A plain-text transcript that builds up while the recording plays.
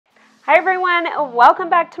Hi everyone, welcome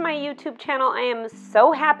back to my YouTube channel. I am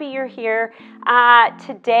so happy you're here.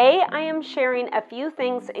 Today I am sharing a few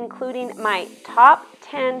things, including my top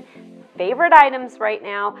 10 favorite items right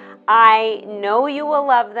now. I know you will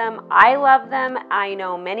love them. I love them. I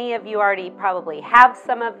know many of you already probably have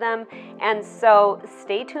some of them, and so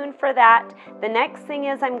stay tuned for that. The next thing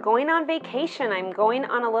is I'm going on vacation. I'm going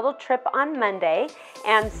on a little trip on Monday,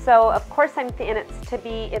 and so of course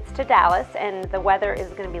it's to Dallas, and the weather is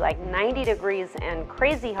going to be like 90 degrees and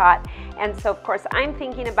crazy hot, and so of course I'm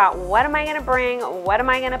thinking about what am I going to bring, what am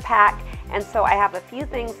I going to pack. And so I have a few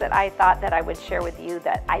things that I thought that I would share with you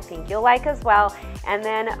that I think you'll like as well. And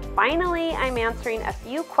then finally, I'm answering a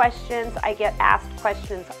few questions. I get asked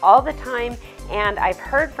questions all the time, and I've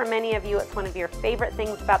heard from many of you it's one of your favorite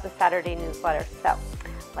things about the Saturday newsletter. So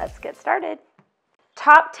let's get started.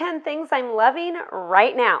 Top 10 things I'm loving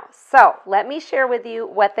right now. So let me share with you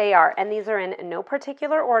what they are. And these are in no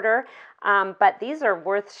particular order, but these are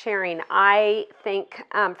worth sharing. I think,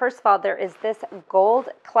 first of all, there is this gold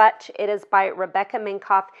clutch. It is by Rebecca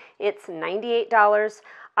Minkoff. It's $98.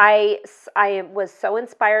 I was so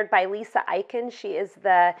inspired by Lisa Eichen. She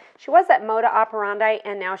was at Moda Operandi,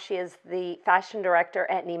 and now she is the fashion director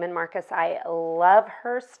at Neiman Marcus. I love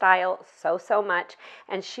her style so much,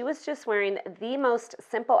 and she was just wearing the most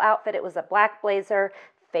simple outfit. It was a black blazer,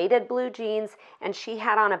 faded blue jeans, and she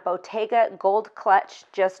had on a Bottega gold clutch,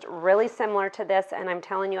 just really similar to this, and I'm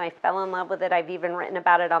telling you, I fell in love with it. I've even written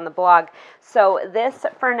about it on the blog. So this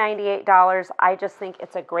for $98, I just think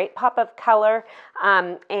it's a great pop of color,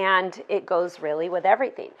 and it goes really with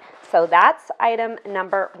everything. So that's item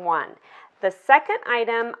number one. The second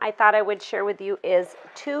item I thought I would share with you is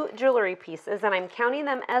two jewelry pieces, and I'm counting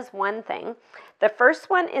them as one thing. The first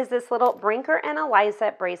one is this little Brinker and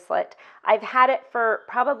Eliza bracelet. I've had it for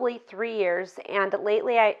probably 3 years, and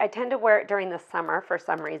lately I tend to wear it during the summer for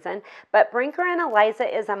some reason. But Brinker and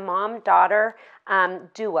Eliza is a mom-daughter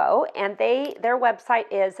duo, and their website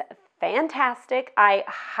is fantastic. I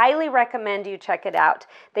highly recommend you check it out.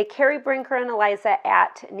 They carry Brinker and Eliza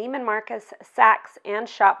at Neiman Marcus, Saks, and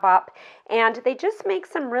Shopbop, and they just make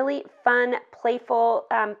some really fun, playful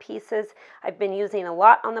pieces. I've been using a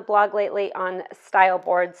lot on the blog lately on style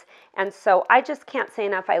boards, and so I just can't say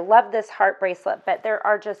enough. I love this heart bracelet, but there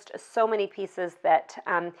are just so many pieces that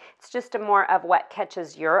it's just more of what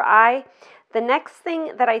catches your eye. The next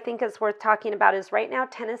thing that I think is worth talking about is right now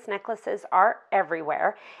tennis necklaces are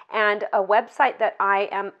everywhere, and a website that I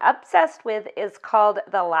am obsessed with is called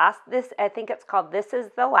I think it's called This Is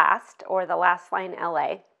The Last, or The Last Line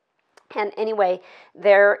LA. And anyway,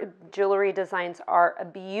 their jewelry designs are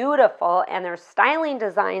beautiful, and their styling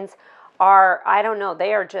designs are, I don't know,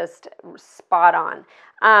 they are just spot on.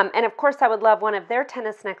 And of course, I would love one of their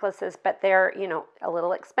tennis necklaces, but they're, a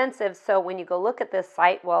little expensive. So when you go look at this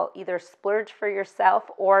site, well, either splurge for yourself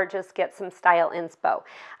or just get some style inspo.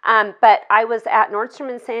 But I was at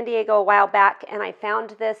Nordstrom in San Diego a while back, and I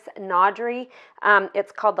found this Naudry.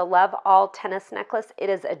 It's called the Love All Tennis Necklace.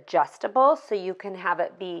 It is adjustable, so you can have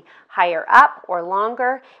it be higher up or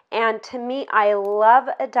longer. And to me, I love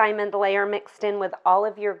a diamond layer mixed in with all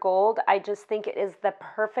of your gold. I just think it is the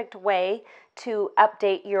perfect way to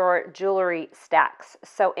update your jewelry stacks.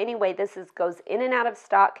 So anyway, this goes in and out of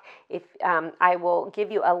stock. If I will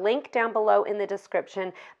give you a link down below in the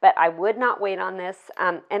description, but I would not wait on this.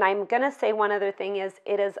 And I'm gonna say one other thing is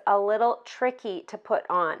it is a little tricky to put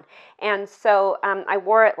on. And so I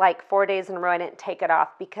wore it like 4 days in a row. I didn't take it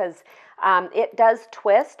off because it does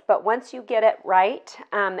twist, but once you get it right,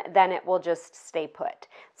 then it will just stay put.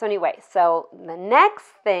 So anyway, so the next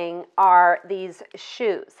thing are these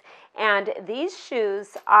shoes. And these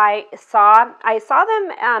shoes, I saw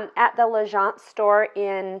them at the Legent store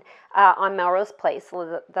on Melrose Place.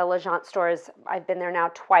 The Legent store I've been there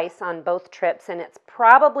now twice on both trips, and it's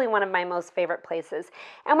probably one of my most favorite places.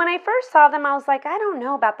 And when I first saw them, I was like, I don't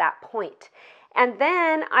know about that point. And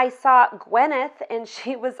then I saw Gwyneth, and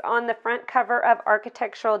she was on the front cover of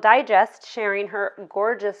Architectural Digest sharing her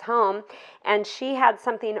gorgeous home, and she had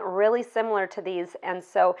something really similar to these, and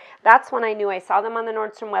so that's when I knew. I saw them on the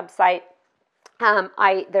Nordstrom website.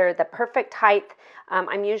 They're the perfect height.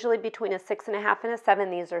 I'm usually between a 6.5 and a 7.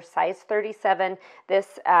 These are size 37.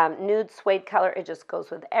 This nude suede color, it just goes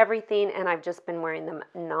with everything, and I've just been wearing them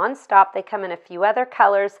nonstop. They come in a few other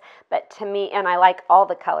colors, but to me, and I like all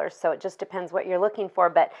the colors, so it just depends what you're looking for,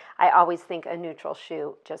 but I always think a neutral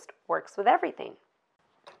shoe just works with everything.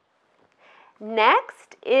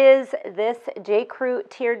 Next is this J. Crew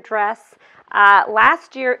tiered dress.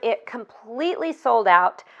 Last year, it completely sold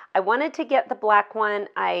out. I wanted to get the black one.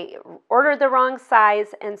 I ordered the wrong size,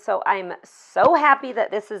 and so I'm so happy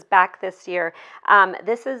that this is back this year.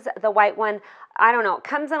 This is the white one. I don't know, it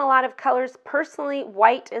comes in a lot of colors. Personally,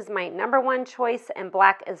 white is my #1 choice and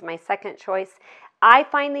black is my second choice. I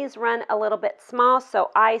find these run a little bit small,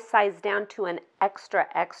 so I size down to an extra,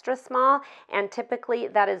 extra small, and typically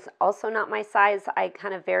that is also not my size. I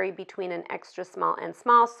kind of vary between an extra small and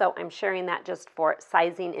small, so I'm sharing that just for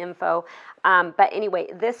sizing info. But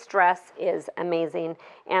anyway, this dress is amazing,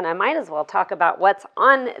 and I might as well talk about what's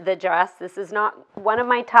on the dress. This is not one of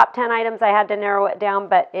my top 10 items. I had to narrow it down,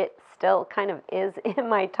 but it still kind of is in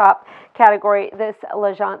my top category. This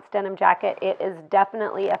L'Agence denim jacket, it is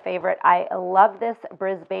definitely a favorite. I love this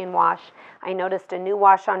Brisbane wash. I noticed a new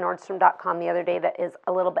wash on Nordstrom.com the other day that is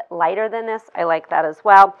a little bit lighter than this. I like that as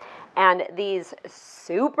well. And these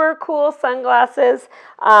super cool sunglasses,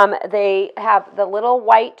 they have the little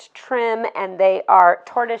white trim and they are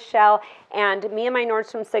tortoiseshell. And me and my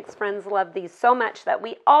Nordstrom 6 friends love these so much that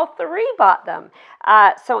we all 3 bought them.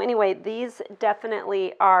 So anyway, these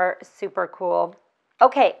definitely are super cool.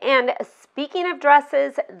 Okay, and speaking of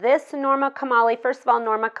dresses, this Norma Kamali, first of all,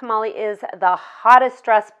 Norma Kamali is the hottest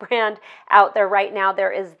dress brand out there right now.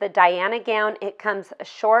 There is the Diana gown. It comes a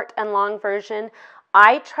short and long version.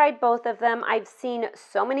 I tried both of them. I've seen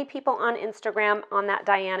so many people on Instagram on that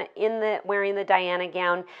Diana, wearing the Diana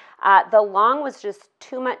gown. The long was just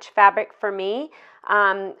too much fabric for me.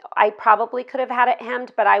 I probably could have had it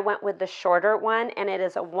hemmed, but I went with the shorter one, and it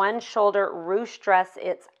is a one-shoulder ruche dress.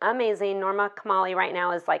 It's amazing. Norma Kamali right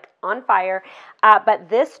now is like on fire. But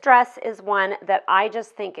this dress is one that I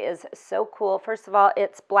just think is so cool. First of all,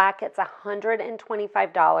 it's black. It's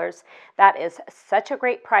 $125. That is such a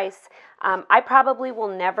great price. I probably will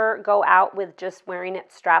never go out with just wearing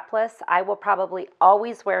it strapless. I will probably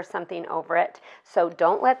always wear something over it. So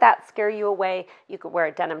don't let that scare you away. You could wear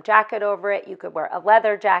a denim jacket over it. You could wear a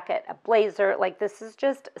leather jacket, a blazer. Like, this is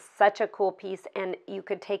just such a cool piece, and you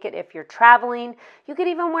could take it if you're traveling. You could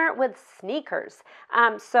even wear it with sneakers.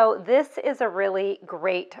 So this is a really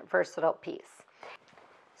great versatile piece.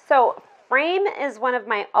 So Frame is one of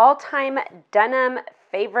my all-time denim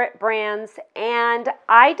favorite brands, and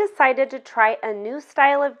I decided to try a new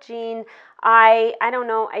style of jean. I don't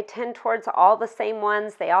know, I tend towards all the same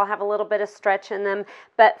ones. They all have a little bit of stretch in them,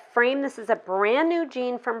 but Frame, this is a brand new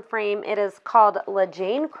jean from Frame. It is called La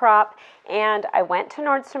Jane Crop, and I went to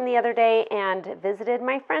Nordstrom the other day and visited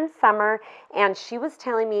my friend Summer, and she was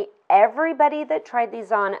telling me everybody that tried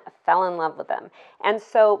these on fell in love with them. And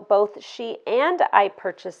so both she and I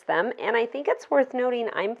purchased them, and I think it's worth noting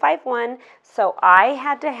I'm 5'1", so I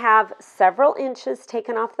had to have several inches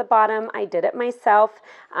taken off the bottom. I did it myself.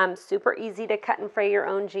 Super easy to cut and fray your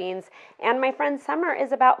own jeans. And my friend Summer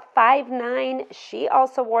is about 5'9". She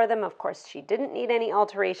also wore them. Of course, she didn't need any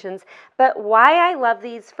alterations. But why I love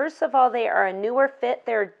these, first of all, they are a newer fit.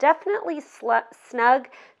 They're definitely snug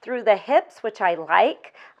through the hips, which I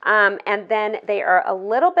like. And then they are a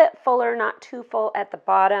little bit fuller, not too full at the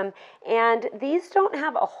bottom. And these don't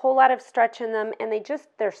have a whole lot of stretch in them, and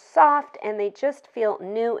they're soft and they just feel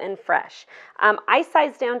new and fresh. I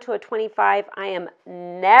size down to a 25. I am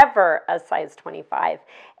never a size 25.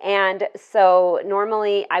 And so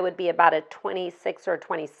normally I would be about a 26 or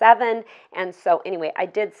 27. And so anyway, I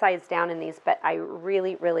did size down in these, but I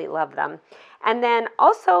really, really love them. And then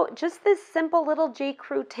also just this simple little J.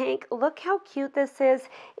 Crew tank. Look how cute this is.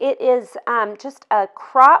 It is just a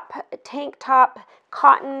crop tank top,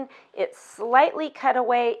 cotton. It's slightly cut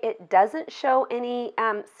away. It doesn't show any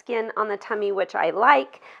skin on the tummy, which I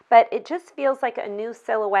like, but it just feels like a new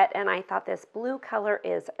silhouette, and I thought this blue color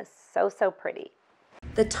is so, so pretty.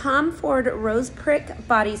 The Tom Ford Rose Prick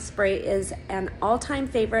Body Spray is an all-time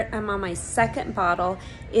favorite. I'm on my second bottle.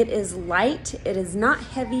 It is light. It is not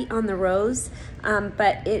heavy on the rose,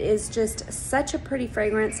 but it is just such a pretty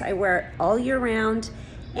fragrance. I wear it all year round,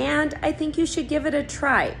 and I think you should give it a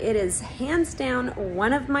try. It is hands down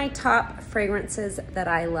one of my top fragrances that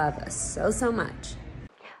I love so, so much.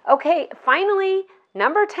 Okay, finally,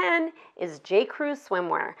 number 10 is J. Crew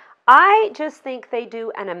swimwear. I just think they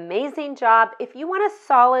do an amazing job. If you want a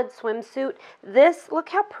solid swimsuit, look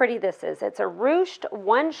how pretty this is. It's a ruched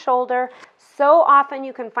one shoulder. So often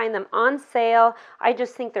you can find them on sale. I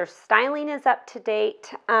just think their styling is up to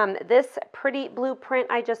date. This pretty blue print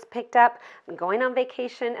I just picked up. I'm going on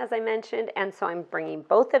vacation, as I mentioned, and so I'm bringing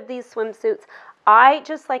both of these swimsuits. I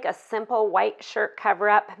just like a simple white shirt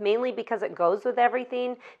cover-up, mainly because it goes with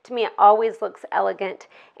everything. To me, it always looks elegant.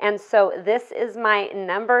 And so this is my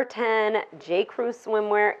number 10 J. Crew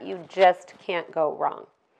swimwear. You just can't go wrong.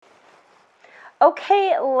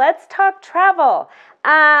 Okay, let's talk travel.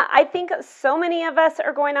 I think so many of us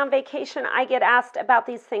are going on vacation. I get asked about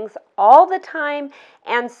these things all the time.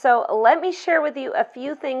 And so let me share with you a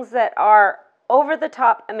few things that are over the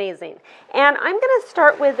top amazing. And I'm going to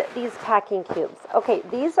start with these packing cubes. Okay,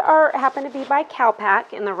 these happen to be by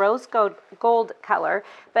Cowpack in the rose gold color.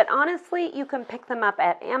 But honestly, you can pick them up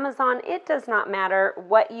at Amazon. It does not matter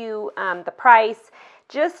what the price.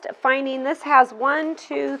 Just finding, this has 1,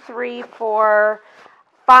 2, 3, 4,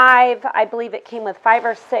 5, I believe it came with 5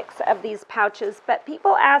 or 6 of these pouches, but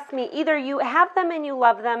people ask me, either you have them and you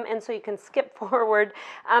love them and so you can skip forward,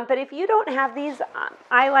 but if you don't have these,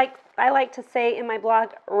 I like to say in my blog,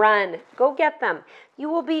 run, go get them. You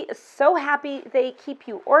will be so happy. They keep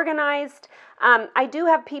you organized. I do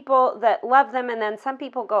have people that love them, and then some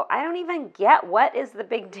people go, I don't even get what is the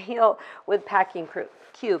big deal with packing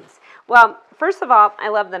cubes. Well, first of all, I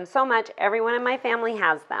love them so much. Everyone in my family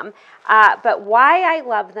has them. But why I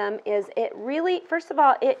love them is it really, first of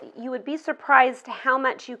all, you would be surprised how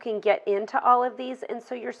much you can get into all of these. And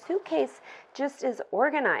so your suitcase just is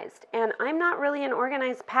organized. And I'm not really an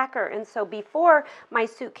organized packer. And so before, my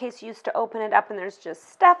suitcase used to open it up and there's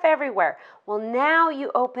just stuff everywhere. Well, now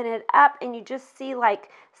you open it up and you just see like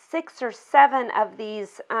 6 or 7 of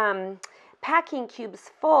these packing cubes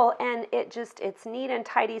full, and it's neat and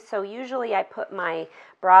tidy. So usually I put my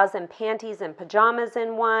bras and panties and pajamas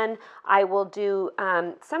in one. I will do,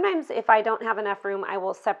 sometimes if I don't have enough room, I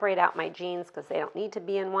will separate out my jeans because they don't need to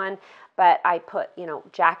be in one, but I put,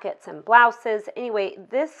 jackets and blouses. Anyway,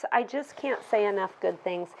 I just can't say enough good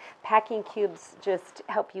things. Packing cubes just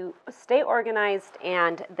help you stay organized,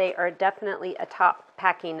 and they are definitely a top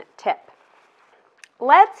packing tip.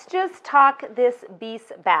 Let's just talk this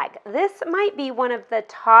Beast bag. This might be one of the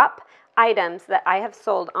top items that I have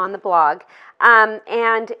sold on the blog,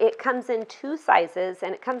 and it comes in 2 sizes,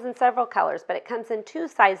 and it comes in several colors, but it comes in 2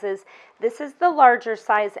 sizes. This is the larger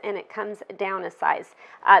size, and it comes down a size.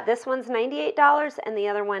 This one's $98, and the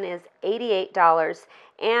other one is $88.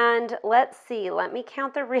 And let's see, let me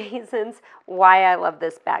count the reasons why I love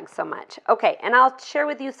this bag so much. Okay, and I'll share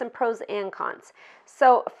with you some pros and cons.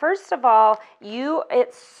 So first of all,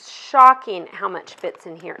 it's shocking how much fits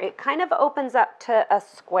in here. It kind of opens up to a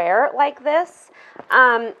square like this.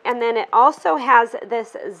 And then it also has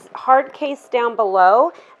this hard case down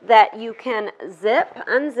below that you can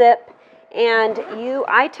unzip, and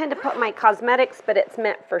I tend to put my cosmetics, but it's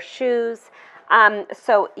meant for shoes.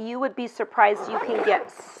 So you would be surprised, you can get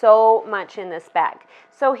so much in this bag.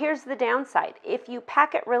 So here's the downside. If you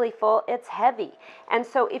pack it really full, it's heavy. And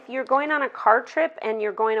so if you're going on a car trip and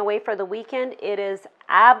you're going away for the weekend, it is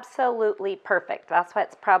absolutely perfect. That's why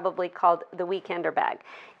it's probably called the weekender bag.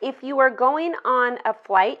 If you are going on a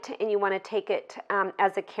flight and you want to take it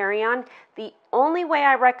as a carry-on, the only way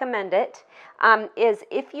I recommend it is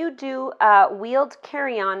if you do a wheeled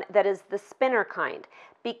carry-on that is the spinner kind.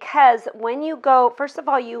 Because when you go, first of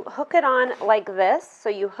all, you hook it on like this. So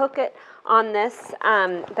you hook it on this,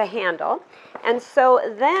 the handle. And so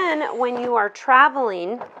then when you are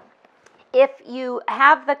traveling, if you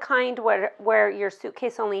have the kind where your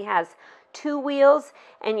suitcase only has 2 wheels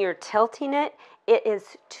and you're tilting it, it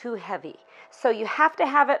is too heavy. So you have to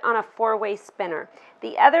have it on a 4-way spinner.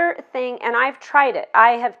 The other thing, and I've tried it,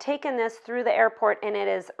 I have taken this through the airport and it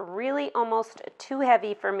is really almost too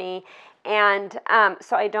heavy for me, and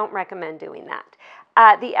so I don't recommend doing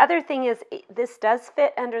that. The other thing is this does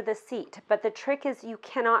fit under the seat, but the trick is you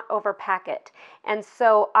cannot overpack it. And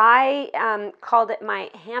so I called it my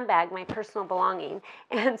handbag, my personal belonging.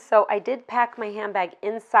 And so I did pack my handbag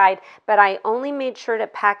inside, but I only made sure to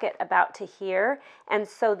pack it about to here. And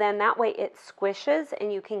so then that way it squishes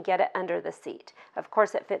and you can get it under the seat. Of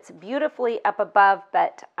course, it fits beautifully up above,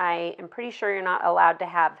 but I am pretty sure you're not allowed to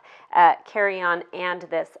have carry-on and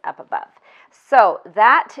this up above. So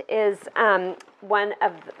that is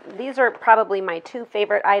these are probably my 2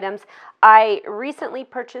 favorite items. I recently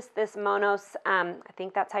purchased this Monos, I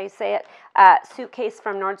think that's how you say it, suitcase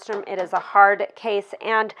from Nordstrom. It is a hard case,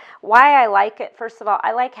 and why I like it, first of all,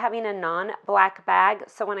 I like having a non-black bag,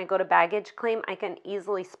 so when I go to baggage claim, I can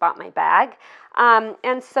easily spot my bag.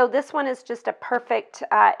 And so this one is just a perfect,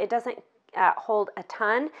 it doesn't hold a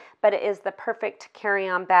ton, but it is the perfect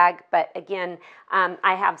carry-on bag. But again,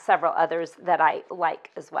 I have several others that I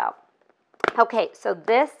like as well. Okay, so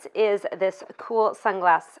this is this cool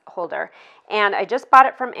sunglass holder, and I just bought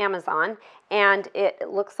it from Amazon, and it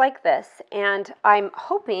looks like this. And I'm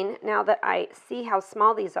hoping, now that I see how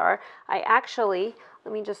small these are, I actually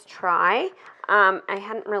Let me just try. I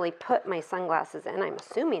hadn't really put my sunglasses in. I'm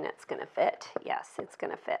assuming it's going to fit. Yes, it's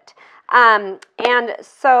going to fit. And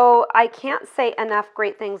so I can't say enough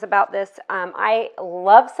great things about this. I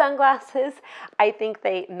love sunglasses. I think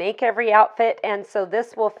they make every outfit. And so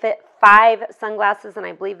this will fit 5 sunglasses, and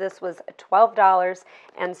I believe this was $12.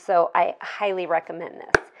 And so I highly recommend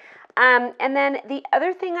this. And then the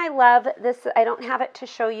other thing I love, this, I don't have it to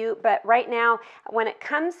show you, but right now, when it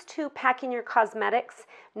comes to packing your cosmetics,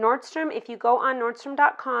 Nordstrom, if you go on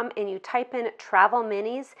Nordstrom.com and you type in travel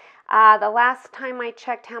minis, the last time I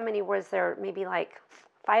checked, how many was there? Maybe like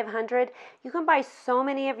 500. You can buy so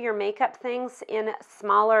many of your makeup things in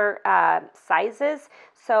smaller sizes.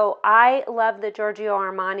 So I love the Giorgio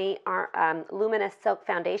Armani Luminous Silk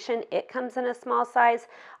Foundation. It comes in a small size.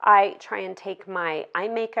 I try and take my eye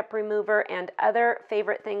makeup remover and other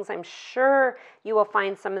favorite things. I'm sure you will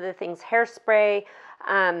find some of the things, hairspray,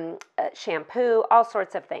 shampoo, all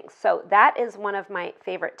sorts of things. So that is one of my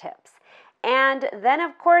favorite tips. And then,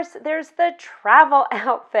 of course, there's the travel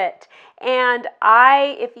outfit. And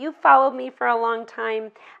if you followed me for a long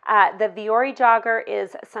time, the Viore jogger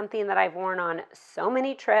is something that I've worn on so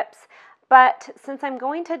many trips. But since I'm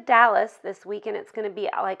going to Dallas this week and it's going to be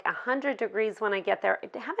like 100 degrees when I get there,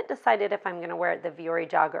 I haven't decided if I'm going to wear the Viore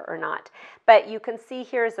jogger or not. But you can see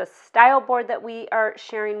here's a style board that we are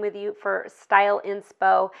sharing with you for Style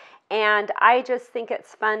Inspo. And I just think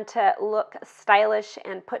it's fun to look stylish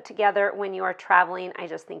and put together when you are traveling. I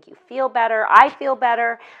just think you feel better. I feel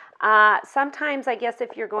better. Sometimes, I guess,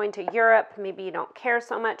 if you're going to Europe, maybe you don't care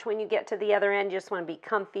so much when you get to the other end. You just want to be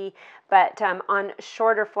comfy. But on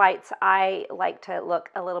shorter flights, I like to look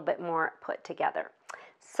a little bit more put together.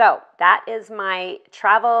 So that is my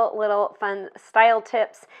travel little fun style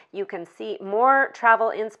tips. You can see more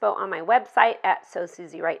travel inspo on my website at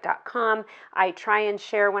SoSusieWright.com. I try and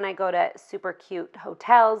share when I go to super cute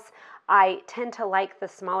hotels. I tend to like the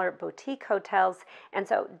smaller boutique hotels, and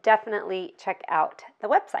so definitely check out the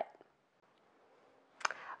website.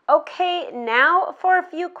 Okay, now for a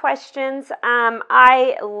few questions.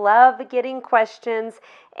 I love getting questions,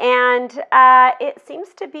 and it seems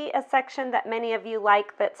to be a section that many of you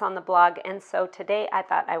like that's on the blog, and so today I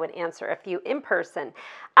thought I would answer a few in person.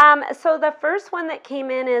 So the first one that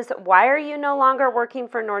came in is, why are you no longer working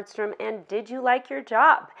for Nordstrom, and did you like your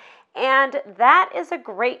job? And that is a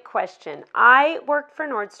great question. I worked for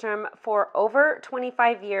Nordstrom for over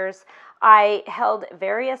 25 years. I held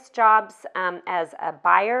various jobs as a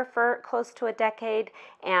buyer for close to a decade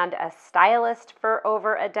and a stylist for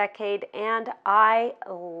over a decade, and I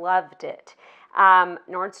loved it.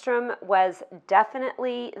 Nordstrom was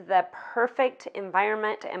definitely the perfect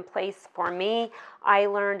environment and place for me. I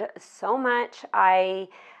learned so much.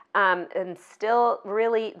 And still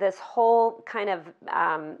really this whole kind of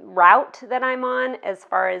route that I'm on as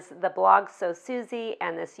far as the blog So Susie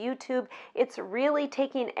and this YouTube, it's really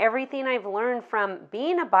taking everything I've learned from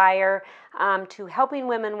being a buyer to helping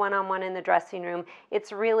women one-on-one in the dressing room.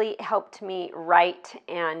 It's really helped me write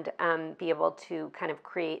and be able to kind of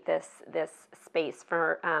create this space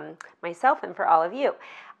for myself and for all of you.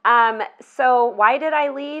 So why did I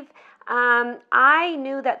leave? I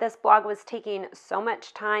knew that this blog was taking so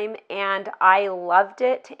much time and I loved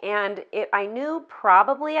it, and I knew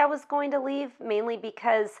probably I was going to leave mainly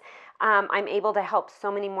because I'm able to help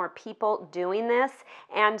so many more people doing this,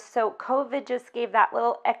 and so COVID just gave that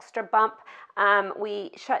little extra bump.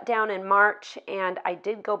 We shut down in March, and I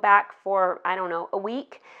did go back for, I don't know, a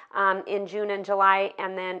week in June and July,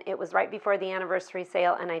 and then it was right before the anniversary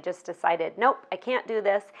sale, and I just decided, nope, I can't do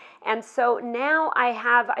this. And so now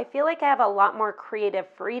I feel like I have a lot more creative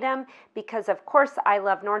freedom because, of course, I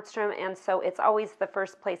love Nordstrom, and so it's always the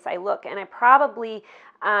first place I look, and I probably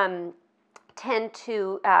tend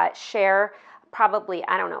to share probably,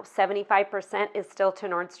 I don't know, 75% is still to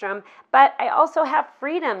Nordstrom, but I also have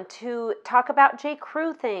freedom to talk about J.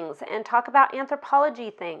 Crew things and talk about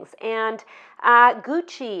Anthropologie things and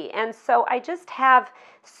Gucci, and so I just have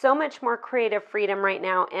so much more creative freedom right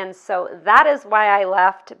now, and so that is why I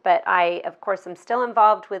left. But I, of course, am still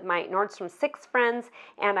involved with my Nordstrom 6 friends,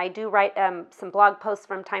 and I do write some blog posts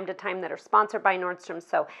from time to time that are sponsored by Nordstrom,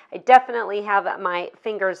 so I definitely have my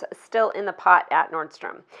fingers still in the pot at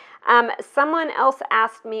Nordstrom. Someone else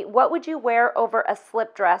asked me, what would you wear over a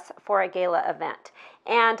slip dress for a gala event?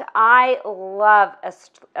 And I love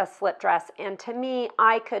a slip dress, and to me,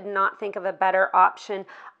 I could not think of a better option.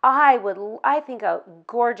 I think a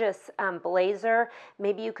gorgeous blazer.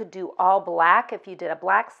 Maybe you could do all black if you did a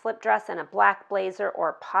black slip dress and a black blazer,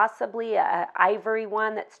 or possibly a ivory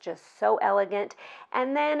one that's just so elegant.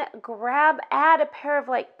 And then add a pair of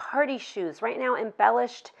like party shoes. Right now,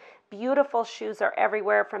 embellished, beautiful shoes are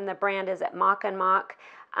everywhere from the brand, is it Mock and Mock?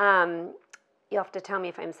 You'll have to tell me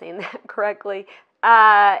if I'm saying that correctly.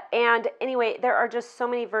 And anyway, there are just so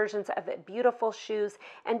many versions of beautiful shoes,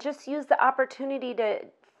 and just use the opportunity to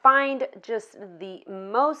find just the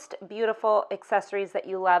most beautiful accessories that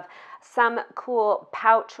you love. Some cool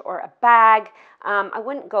pouch or a bag. I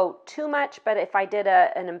wouldn't go too much, but if I did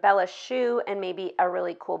an embellished shoe and maybe a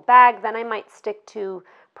really cool bag, then I might stick to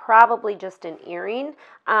probably just an earring.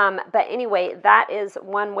 But anyway, that is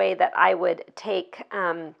one way that I would take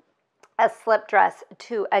a slip dress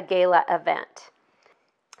to a gala event.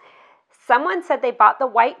 Someone said they bought the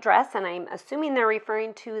white dress, and I'm assuming they're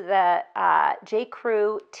referring to the J.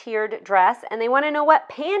 Crew tiered dress, and they want to know what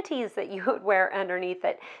panties that you would wear underneath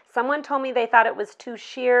it. Someone told me they thought it was too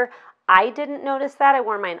sheer. I didn't notice that. I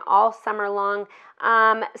wore mine all summer long.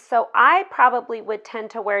 So I probably would tend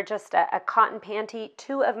to wear just a cotton panty.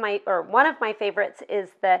 One of my favorites is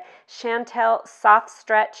the Chantel Soft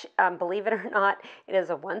Stretch. Believe it or not, it is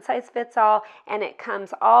a one-size-fits-all, and it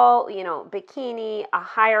comes all, bikini, a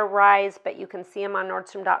higher rise, but you can see them on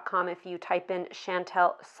Nordstrom.com if you type in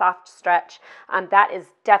Chantel Soft Stretch. That is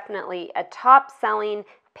definitely a top-selling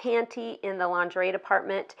panty in the lingerie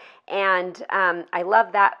department, and I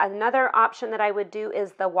love that. Another option that I would do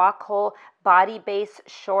is the Walk-Hole Body Base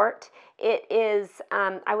Short. It is,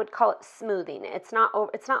 I would call it smoothing. It's not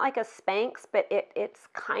like a Spanx, but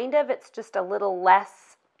it's just a little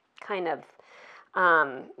less kind of,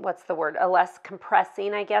 a less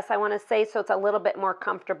compressing, I guess I want to say. So it's a little bit more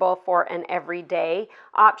comfortable for an everyday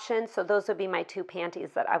option. So those would be my two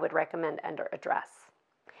panties that I would recommend under a dress.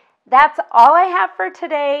 That's all I have for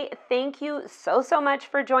today. Thank you so much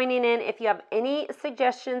for joining in. If you have any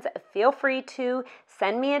suggestions, feel free to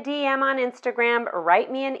send me a DM on Instagram,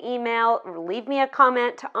 write me an email, leave me a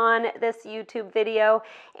comment on this YouTube video,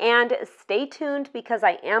 and stay tuned because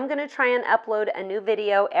I am going to try and upload a new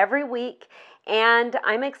video every week, and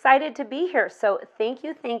I'm excited to be here. So thank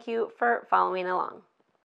you for following along.